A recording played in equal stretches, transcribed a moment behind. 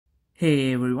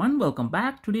Hey everyone, welcome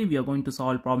back. Today we are going to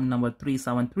solve problem number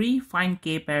 373, find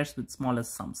k pairs with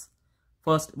smallest sums.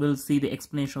 First, we'll see the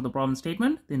explanation of the problem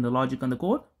statement, then the logic and the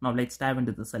code. Now let's dive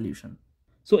into the solution.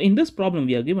 So in this problem,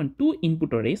 we are given two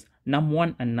input arrays,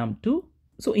 num1 and num2.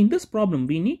 So in this problem,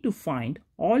 we need to find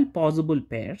all possible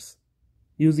pairs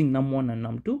using num1 and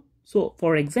num2. So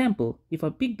for example, if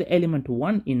I pick the element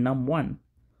 1 in num1,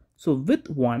 so with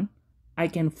 1, I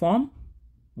can form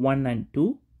 1 and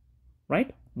 2,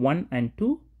 right? 1 and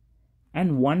 2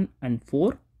 and 1 and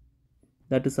 4,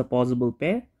 that is a possible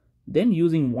pair. Then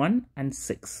using 1 and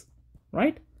 6,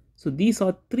 right? So these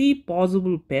are three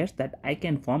possible pairs that I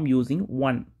can form using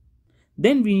 1.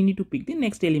 Then we need to pick the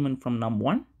next element from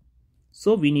num1.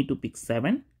 So we need to pick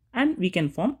 7 and we can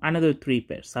form another three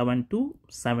pairs, 7 2,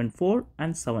 7 4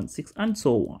 and 7 6 and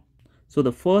so on. So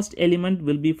the first element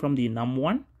will be from the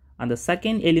num1 and the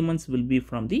second elements will be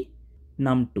from the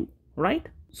num2, right?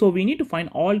 So we need to find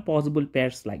all possible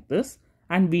pairs like this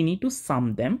and we need to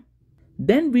sum them.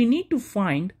 Then we need to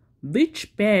find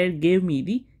which pair gave me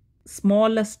the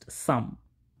smallest sum.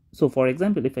 So for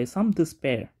example, if I sum this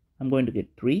pair, I'm going to get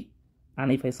 3. And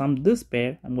if I sum this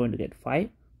pair, I'm going to get 5.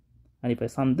 And if I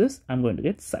sum this, I'm going to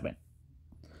get 7.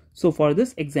 So for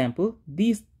this example,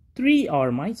 these 3 are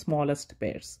my smallest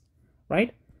pairs,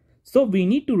 right? So we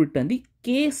need to return the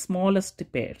k smallest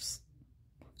pairs.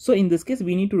 So in this case,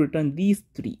 we need to return these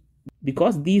 3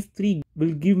 because these 3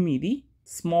 will give me the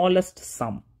smallest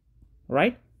sum,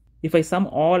 right? If I sum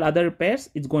all other pairs,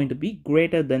 it's going to be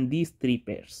greater than these 3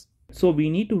 pairs. So we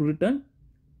need to return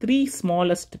 3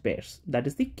 smallest pairs, that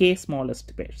is the k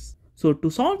smallest pairs. So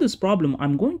to solve this problem,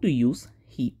 I'm going to use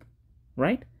heap,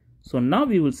 right? So now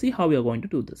we will see how we are going to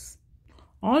do this.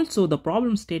 Also, the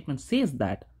problem statement says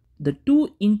that the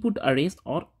two input arrays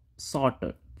are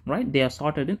sorted, right? They are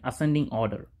sorted in ascending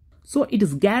order. So it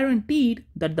is guaranteed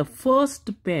that the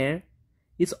first pair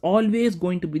is always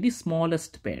going to be the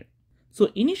smallest pair. So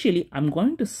initially I'm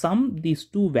going to sum these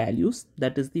two values,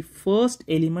 that is the first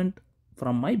element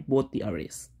from my both the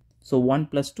arrays. So 1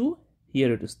 plus 2,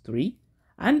 here it is 3,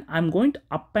 and I'm going to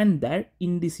append their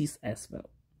indices as well,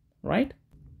 right?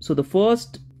 So the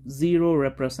first 0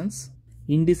 represents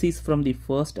indices from the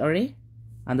first array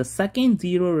and the second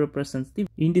 0 represents the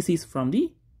indices from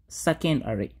the second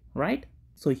array, right?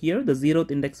 So here the 0th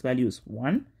index value is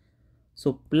 1.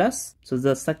 So plus, so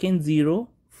the second 0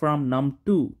 from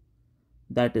num2,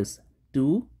 that is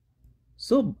 2.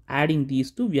 So adding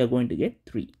these two, we are going to get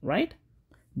 3, right?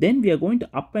 Then we are going to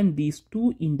append these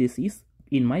two indices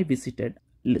in my visited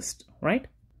list, right?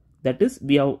 That is,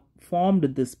 we have formed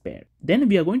this pair. Then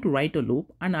we are going to write a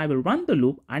loop and I will run the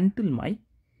loop until my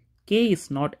k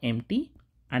is not empty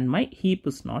and my heap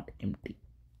is not empty.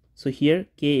 So here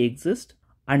k exists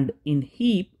and in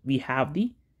heap we have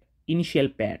the initial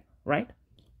pair, right?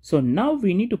 So now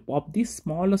we need to pop the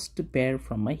smallest pair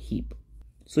from my heap.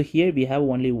 So here we have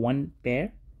only one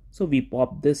pair. So we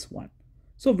pop this one.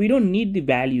 So we don't need the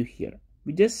value here.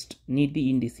 We just need the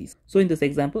indices. So in this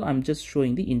example, I'm just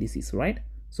showing the indices, right?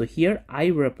 So here I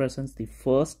represents the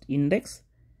first index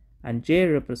and j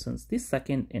represents the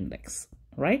second index,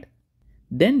 right?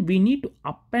 Then we need to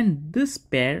append this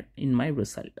pair in my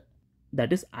result.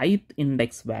 That is ith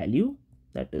index value,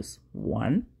 that is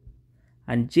 1,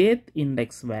 and jth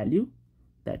index value,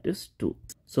 that is 2.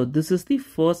 So this is the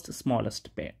first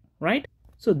smallest pair, right?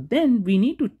 So then we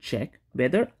need to check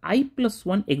whether I plus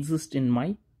 1 exists in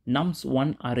my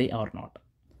nums1 array or not.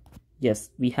 Yes,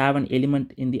 we have an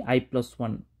element in the I plus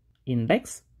 1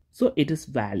 index, so it is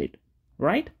valid,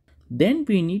 right? Then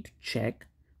we need to check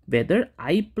whether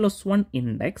I plus 1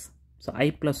 index, so I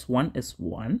plus 1 is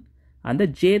 1, and the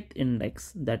jth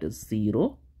index, that is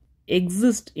 0,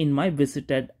 exist in my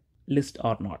visited list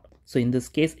or not. So in this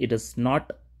case, it is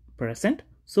not present.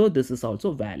 So this is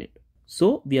also valid.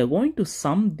 So we are going to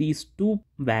sum these two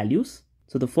values.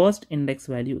 So the first index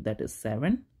value, that is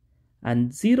 7,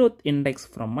 and 0th index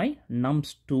from my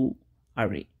nums2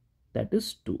 array, that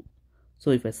is 2. So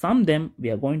if I sum them,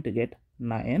 we are going to get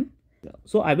 9.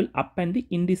 So I will append the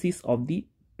indices of the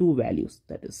two values,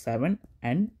 that is 7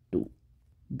 and 2.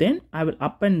 Then I will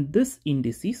append this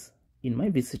indices in my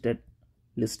visited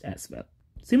list as well.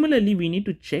 Similarly, we need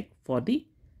to check for the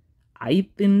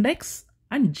ith index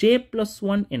and j plus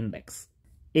 1 index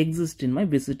exist in my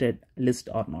visited list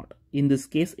or not. In this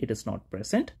case, it is not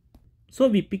present. So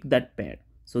we pick that pair.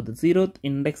 So the 0th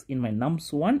index in my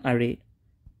nums1 array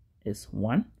is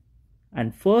 1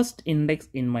 and first index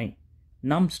in my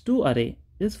nums2 array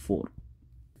is 4.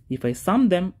 If I sum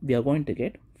them, we are going to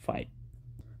get 5.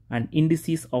 And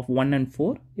indices of 1 and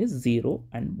 4 is 0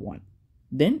 and 1.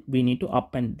 Then we need to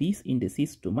append these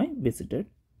indices to my visited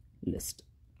list.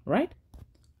 right?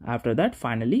 After that,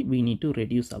 finally, we need to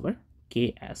reduce our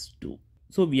k as 2.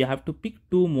 So we have to pick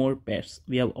 2 more pairs.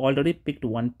 We have already picked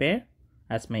one pair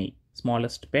as my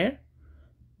smallest pair.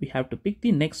 We have to pick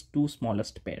the next 2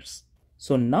 smallest pairs.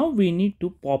 So now we need to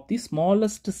pop the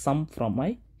smallest sum from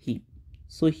my heap.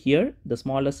 So here the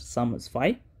smallest sum is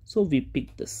 5. So we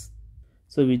pick this.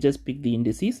 So we just pick the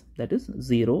indices, that is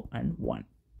 0 and 1.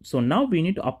 So now we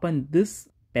need to append this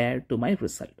pair to my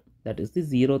result. That is the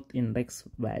 0th index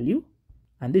value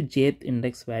and the jth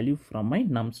index value from my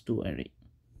nums2 array.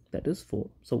 That is 4.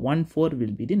 So 1, 4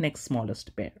 will be the next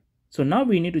smallest pair. So now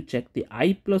we need to check the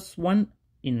I plus 1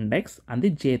 index and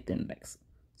the jth index.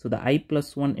 So the I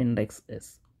plus 1 index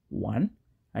is 1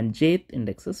 and jth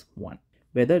index is 1.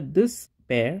 Whether this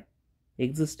pair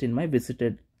exists in my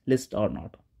visited list or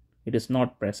not. It is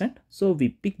not present. So we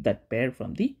pick that pair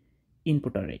from the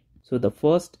input array. So the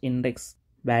first index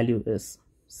value is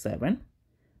 7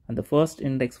 and the first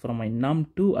index from my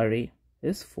num2 array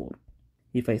is 4.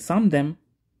 If I sum them,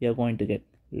 we are going to get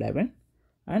 11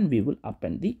 and we will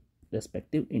append the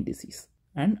respective indices.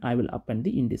 And I will append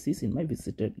the indices in my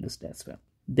visited list as well.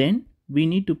 Then we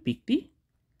need to pick the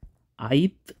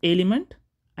ith element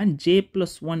and j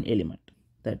plus 1 element.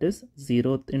 That is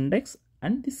 0th index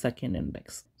and the second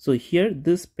index. So here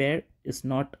this pair is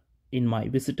not in my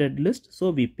visited list,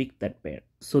 so we pick that pair.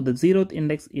 So the 0th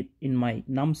index in my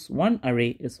nums1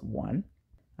 array is 1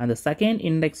 and the second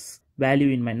index value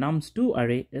in my nums2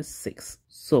 array is 6.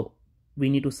 So we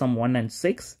need to sum 1 and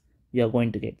 6. We are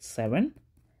going to get 7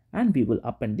 and we will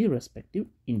append the respective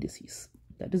indices.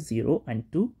 That is 0 and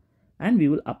 2 and we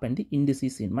will append the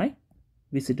indices in my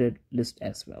visited list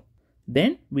as well.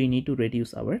 Then we need to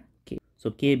reduce our k.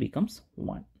 So k becomes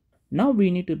 1. Now we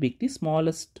need to pick the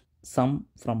smallest sum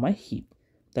from my heap.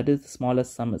 That is the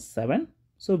smallest sum is 7.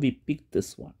 So we pick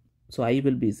this one. So I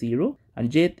will be 0 and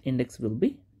jth index will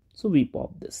be, so we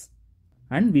pop this.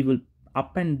 And we will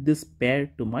append this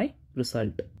pair to my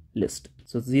result list.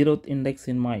 So 0th index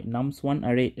in my nums1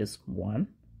 array is 1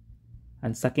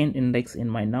 and second index in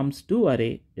my nums2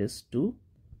 array is 2.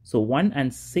 So 1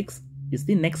 and 6 is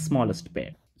the next smallest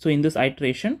pair. So in this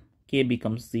iteration, k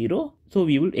becomes 0. So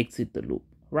we will exit the loop,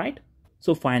 right?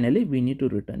 So finally, we need to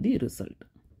return the result.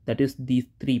 That is these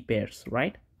 3 pairs,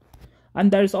 right?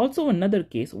 And there is also another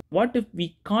case. What if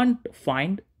we can't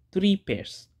find 3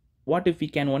 pairs? What if we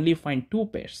can only find 2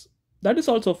 pairs? That is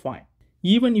also fine.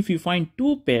 Even if you find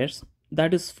 2 pairs,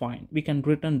 that is fine. We can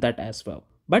return that as well.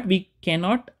 But we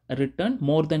cannot return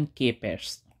more than k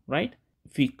pairs, right?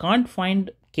 If we can't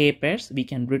find k pairs, we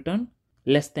can return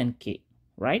less than k,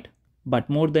 right? But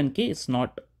more than k is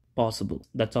not possible.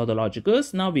 That's how the logic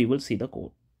is. Now we will see the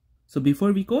code. So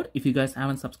before we code, if you guys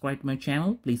haven't subscribed to my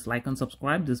channel, please like and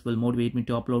subscribe. This will motivate me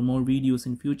to upload more videos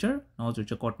in future. Also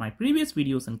check out my previous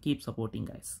videos and keep supporting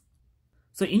guys.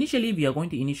 So initially we are going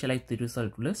to initialize the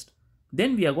result list.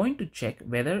 Then we are going to check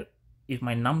whether if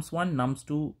my nums1,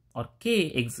 nums2 or k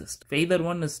exist. If either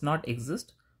one is not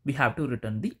exist, we have to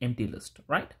return the empty list,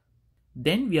 right?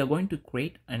 Then we are going to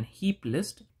create an heap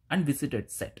list and visited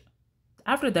set.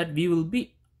 After that, we will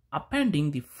be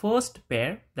appending the first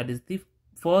pair, that is the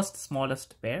first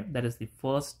smallest pair, that is the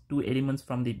first 2 elements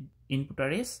from the input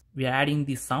arrays. We are adding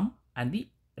the sum and the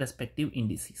respective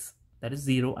indices, that is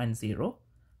 0 and 0.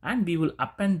 And we will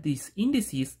append these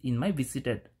indices in my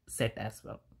visited set as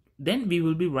well. Then we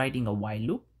will be writing a while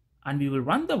loop and we will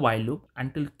run the while loop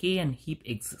until k and heap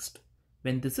exist.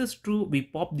 When this is true, we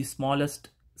pop the smallest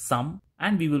sum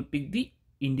and we will pick the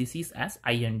indices as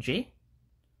I and j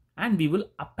and we will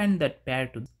append that pair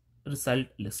to the result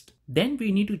list. Then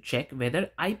we need to check whether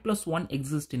I plus 1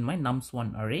 exists in my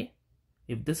nums1 array.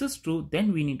 If this is true,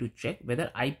 then we need to check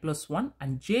whether I plus 1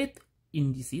 and jth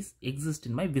indices exist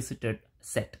in my visited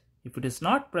set. If it is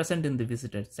not present in the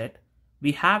visited set,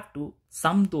 we have to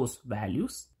sum those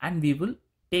values and we will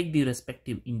take the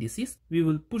respective indices. We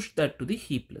will push that to the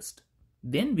heap list.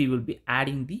 Then we will be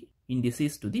adding the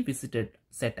indices to the visited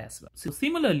set as well. So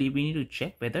similarly, we need to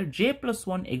check whether j plus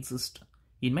 1 exists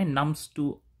in my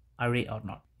nums2 array or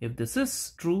not. If this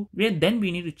is true, then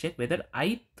we need to check whether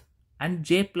ith and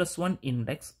j plus 1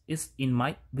 index is in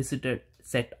my visited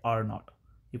set or not.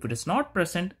 If it is not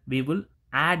present, we will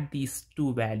add these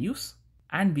 2 values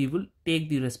and we will take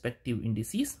the respective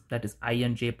indices, that is I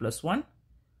and j plus 1,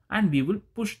 and we will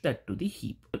push that to the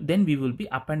heap. Then we will be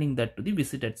appending that to the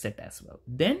visited set as well.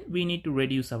 Then we need to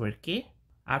reduce our k.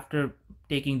 After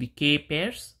taking the k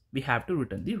pairs, we have to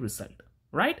return the result,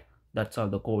 right? That's all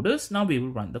the code is. Now we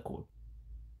will run the code.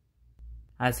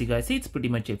 As you guys see, it's pretty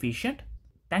much efficient.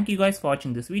 Thank you guys for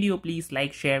watching this video. Please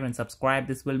like, share and subscribe.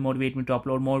 This will motivate me to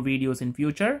upload more videos in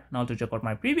future. And also check out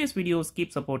my previous videos.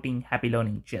 Keep supporting. Happy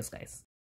learning. Cheers guys.